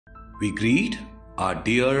We greet our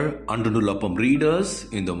dear Antantulla Appam readers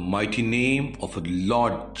in the mighty name of our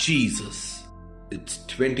Lord Jesus. It's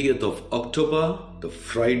 20th of October, the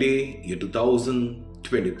Friday, year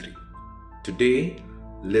 2023. Today,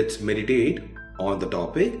 let's meditate on the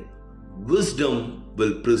topic, Wisdom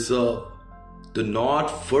will preserve. Do not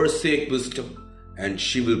forsake wisdom, and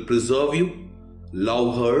she will preserve you.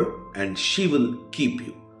 Love her, and she will keep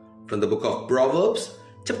you. From the book of Proverbs,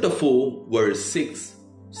 chapter 4, verse 6,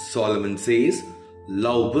 Solomon says,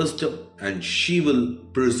 love wisdom, and she will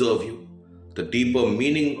preserve you. The deeper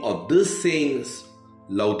meaning of this saying is,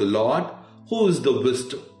 love the Lord, who is the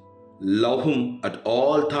wisdom. Love him at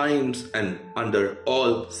all times and under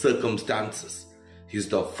all circumstances. He is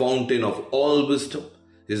the fountain of all wisdom.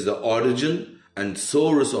 He is the origin and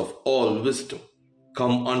source of all wisdom.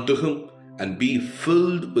 Come unto him and be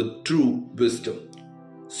filled with true wisdom.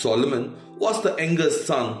 Solomon was the youngest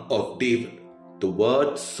son of David. The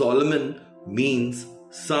word Solomon means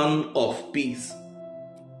son of peace.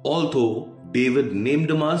 Although David named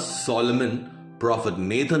him as Solomon, Prophet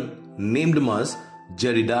Nathan named him as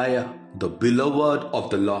Jedediah, the beloved of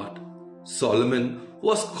the Lord. Solomon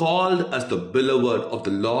was called as the beloved of the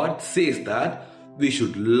Lord, says that we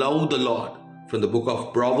should love the Lord. From the book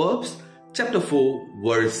of Proverbs, chapter 4,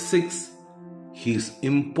 verse 6. His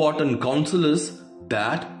important counsel is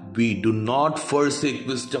that we do not forsake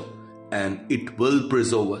wisdom, and it will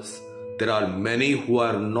preserve us. There are many who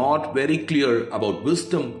are not very clear about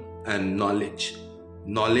wisdom and knowledge.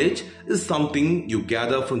 Knowledge is something you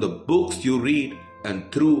gather from the books you read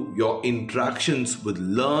and through your interactions with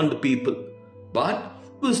learned people. But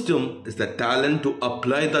wisdom is the talent to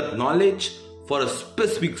apply that knowledge for a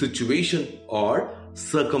specific situation or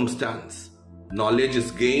circumstance. Knowledge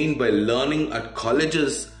is gained by learning at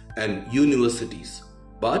colleges and universities.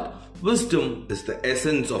 But wisdom is the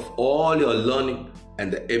essence of all your learning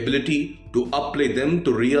and the ability to apply them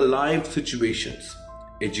to real life situations.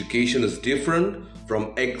 Education is different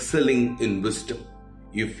from excelling in wisdom.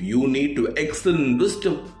 If you need to excel in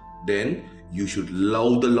wisdom, then you should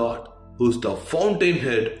love the Lord, who is the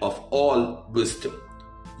fountainhead of all wisdom.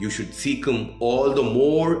 You should seek him all the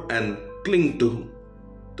more and cling to him.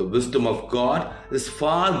 The wisdom of God is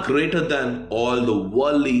far greater than all the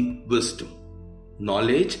worldly wisdom.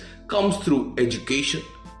 Knowledge comes through education,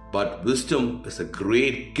 but wisdom is a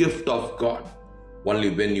great gift of God.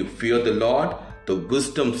 Only when you fear the Lord, the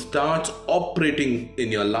wisdom starts operating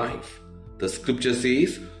in your life. The scripture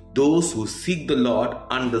says, those who seek the Lord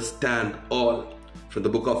understand all. From the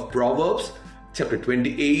book of Proverbs, chapter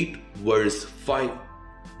 28, verse 5.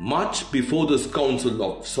 Much before this counsel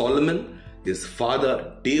of Solomon, his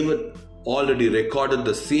father David already recorded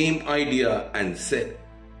the same idea and said,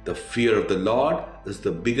 the fear of the Lord is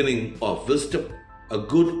the beginning of wisdom, a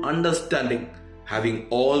good understanding, having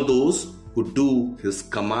all those who do his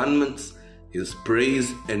commandments. His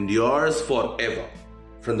praise endures forever.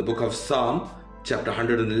 From the book of Psalm, chapter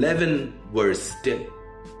 111, verse 10.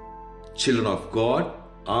 Children of God,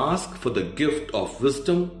 ask for the gift of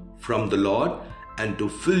wisdom from the Lord, and to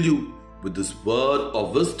fill you with this word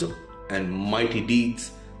of wisdom and mighty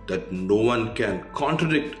deeds that no one can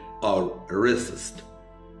contradict or resist.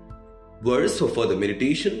 Verse for further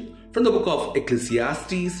meditation from the book of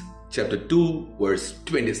Ecclesiastes, chapter 2, verse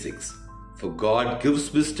 26. For God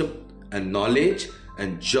gives wisdom and knowledge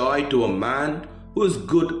and joy to a man who is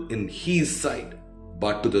good in his sight,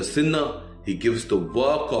 but to the sinner he gives the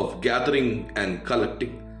work of gathering and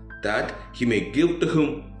collecting, that he may give to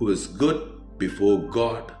him who is good before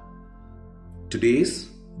God. Today's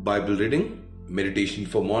Bible reading, meditation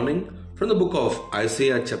for morning, from the book of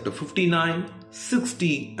Isaiah chapter 59,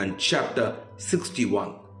 60 and chapter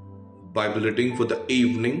 61. Bible reading for the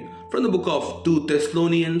evening from the book of 2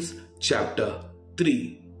 Thessalonians chapter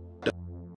 3.